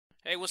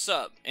Hey, what's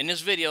up? In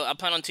this video, I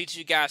plan on teaching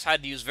you guys how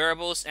to use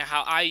variables and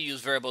how I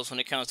use variables when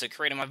it comes to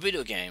creating my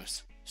video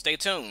games. Stay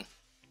tuned.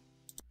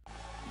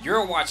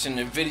 You're watching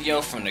a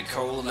video from the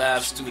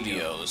coldlabz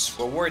Studios,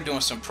 where we're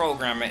doing some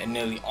programming in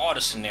nearly all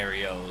the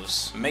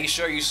scenarios. Make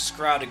sure you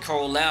subscribe to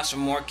coldlabz for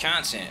more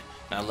content.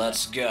 Now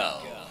let's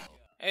go.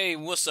 Hey,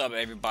 what's up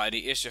everybody?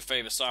 It's your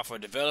favorite software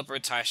developer,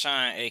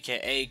 Tyshawn,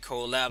 aka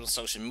coldlabz on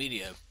social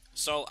media.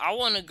 So I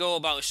want to go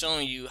about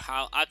showing you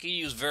how I can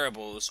use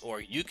variables,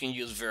 or you can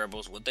use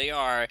variables, what they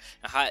are,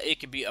 and how it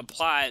can be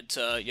applied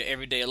to your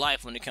everyday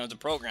life when it comes to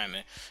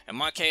programming. In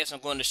my case, I'm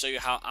going to show you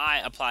how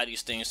I apply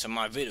these things to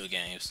my video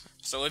games.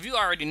 So if you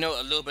already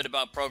know a little bit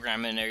about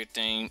programming and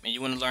everything, and you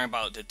want to learn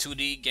about the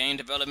 2D game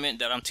development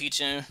that I'm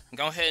teaching,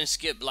 go ahead and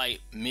skip like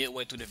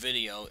midway through the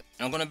video.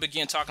 And I'm going to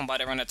begin talking about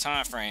it around that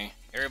time frame.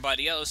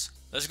 Everybody else,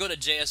 let's go to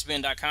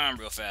jsben.com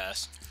real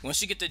fast.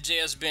 Once you get to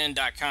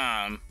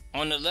jsben.com,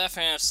 on the left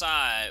hand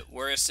side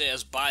where it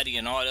says body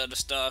and all the other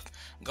stuff,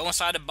 go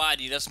inside the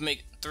body. Let's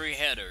make 3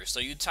 headers. So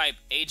you type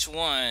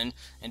H1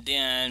 and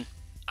then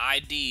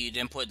ID,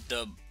 then put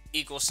the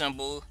equal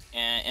symbol,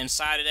 and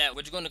inside of that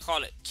we're going to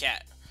call it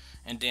cat,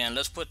 and then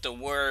let's put the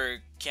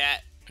word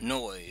cat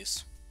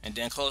noise, and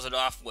then close it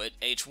off with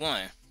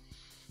H1.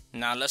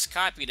 Now let's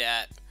copy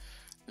that,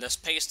 let's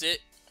paste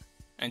it,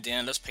 and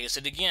then let's paste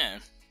it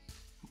again.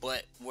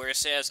 But where it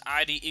says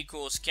ID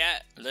equals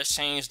cat, let's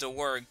change the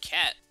word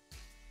cat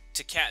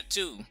to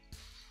cat2,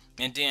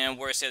 and then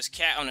where it says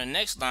cat on the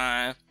next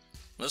line,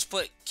 let's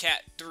put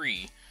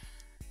cat3,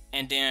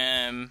 and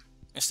then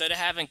instead of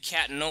having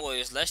cat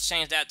noise, let's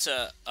change that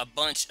to a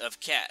bunch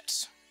of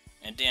cats,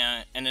 and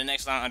then in the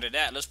next line under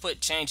that, let's put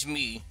change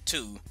me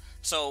to.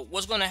 So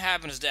what's going to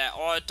happen is that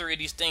all 3 of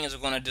these things are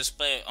going to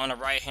display on the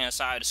right hand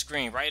side of the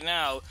screen. Right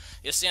now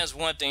it says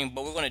one thing,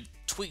 but we're going to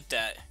tweak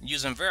that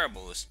using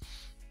variables.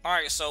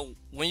 Alright, so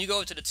when you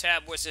go to the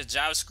tab where it says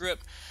JavaScript,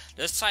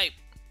 let's type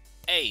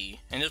A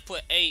and just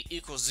put A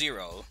equals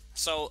 0.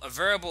 So a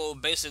variable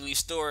basically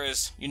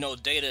stores,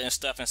 data and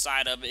stuff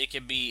inside of it. It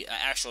can be an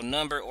actual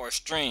number or a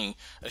string.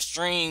 A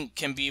string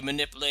can be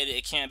manipulated,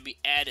 it can't be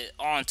added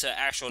onto an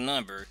actual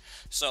number.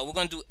 So we're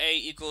going to do A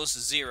equals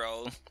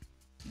 0.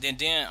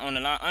 Then on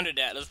the line under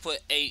that, let's put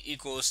A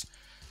equals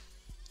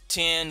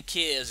 10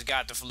 kids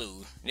got the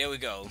flu. There we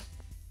go.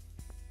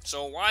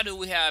 So why do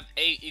we have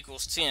A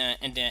equals 10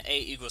 and then A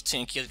equals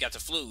 10 kids got the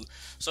flu?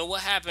 So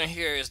what happened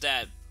here is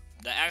that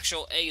the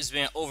actual A is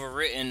being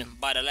overwritten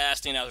by the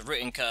last thing that was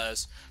written,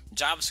 because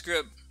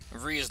JavaScript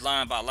reads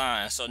line by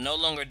line. So no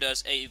longer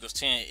does A equals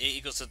 10, A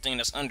equals the thing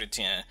that's under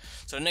 10.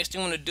 So the next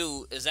thing we want to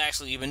do is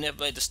actually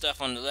manipulate the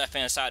stuff on the left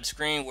hand side of the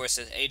screen where it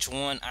says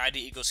H1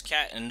 ID equals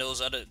cat and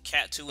those other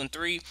cat 2 and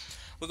 3.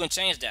 We're going to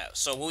change that.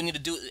 So what we need to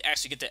do is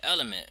actually get the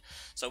element.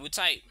 So we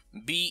type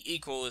B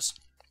equals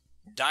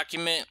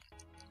document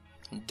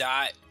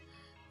dot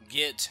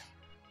get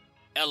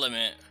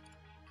element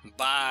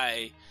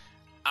by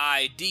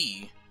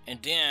ID,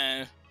 and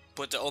then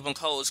put the open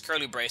close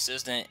curly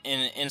braces. Then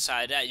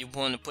inside that you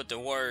want to put the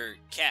word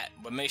cat,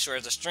 but make sure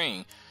it's a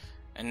string.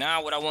 And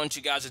now what I want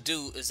you guys to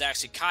do is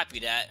actually copy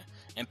that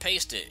and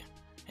paste it,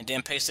 and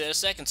then paste it a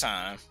second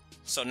time.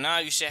 So now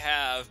you should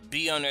have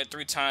B on there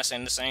 3 times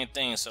saying the same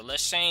thing. So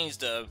let's change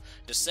the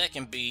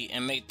second B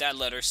and make that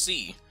letter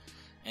C,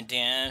 and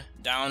then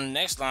down the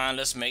next line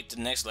let's make the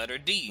next letter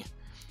D.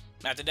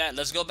 After that,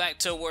 let's go back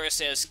to where it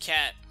says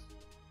cat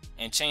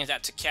and change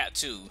that to cat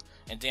 2.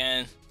 And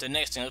then the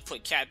next thing, let's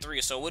put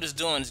cat3. So what it's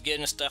doing is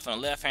getting the stuff on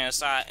the left hand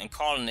side and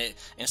calling it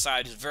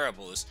inside these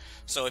variables.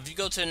 So if you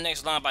go to the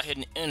next line by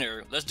hitting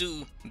enter, let's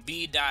do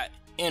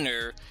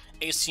b.enter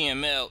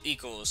HTML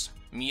equals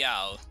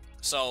meow.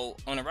 So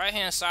on the right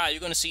hand side, you're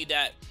going to see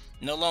that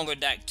no longer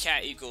that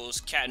cat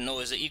equals cat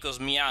noise, it equals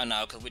meow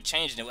now, because we're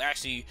changing it. We're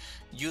actually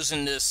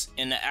using this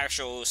in the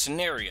actual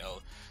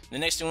scenario. The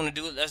next thing we want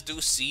to do, let's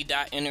do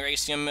c.enter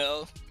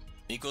HTML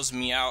equals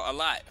meow a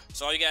lot.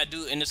 So all you gotta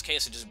do in this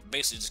case is just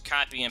basically just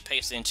copy and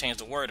paste it and change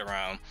the word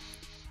around.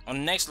 On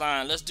the next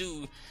line, let's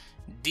do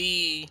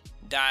d.enter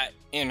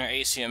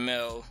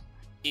HTML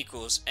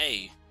equals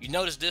a. You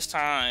notice this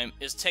time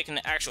it's taking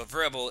the actual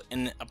variable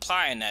and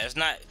applying that. It's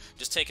not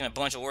just taking a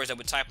bunch of words that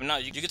we're typing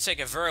out. You can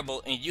take a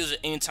variable and use it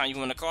anytime you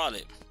want to call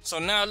it. So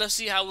now let's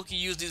see how we can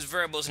use these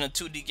variables in a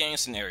 2D game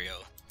scenario.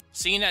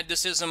 Seeing that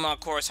this isn't my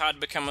course, how to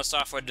become a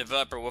software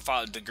developer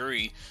without a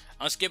degree,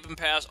 I'm skipping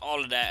past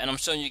all of that and I'm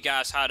showing you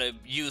guys how to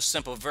use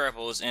simple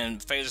variables in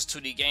Phaser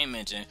 2D Game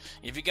Engine.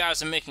 If you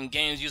guys are making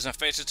games using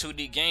Phaser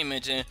 2D Game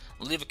Engine,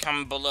 leave a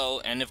comment below,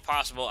 and if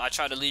possible, I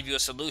try to leave you a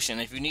solution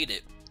if you need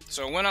it.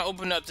 So when I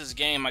open up this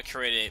game I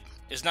created,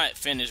 it's not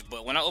finished,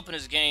 but when I open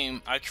this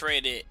game I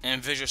created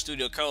in Visual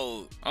Studio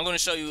Code, I'm going to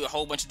show you a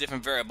whole bunch of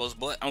different variables,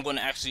 but I'm going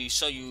to actually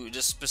show you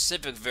the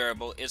specific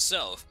variable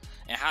itself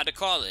and how to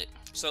call it.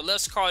 So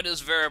let's call this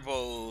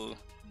variable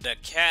the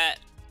cat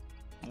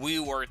we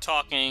were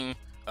talking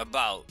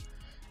about,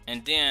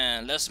 and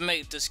then let's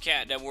make this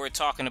cat that we're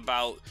talking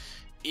about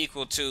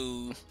equal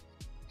to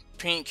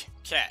pink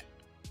cat.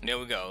 There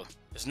we go.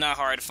 It's not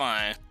hard to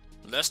find.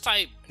 Let's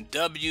type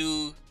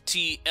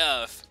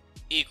WTF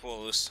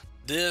equals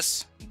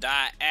this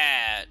dot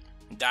add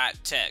dot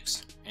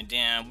text, and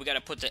then we got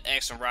to put the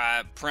X and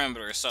Y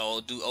parameter.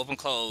 So do open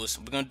close.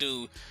 We're gonna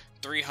do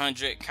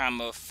 300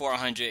 comma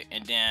 400,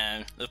 and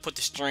then let's put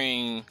the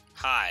string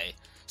high.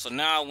 So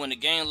now when the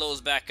game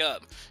loads back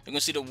up, you're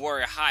gonna see the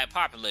word high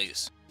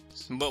populates.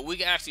 But we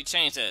can actually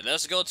change that.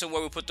 Let's go to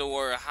where we put the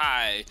word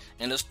high,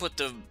 and let's put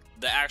the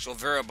actual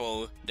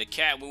variable, the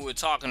cat we were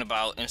talking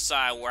about,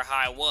 inside where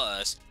high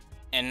was.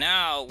 And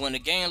now when the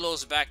game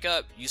loads back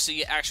up, you see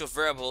the actual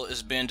variable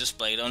is being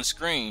displayed on the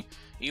screen.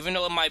 Even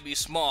though it might be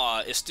small,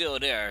 it's still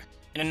there.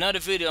 In another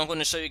video, I'm going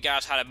to show you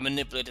guys how to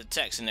manipulate the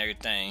text and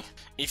everything.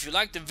 If you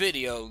like the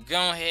video,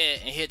 go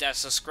ahead and hit that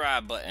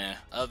subscribe button.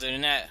 Other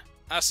than that,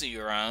 I'll see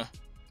you around.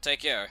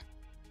 Take care.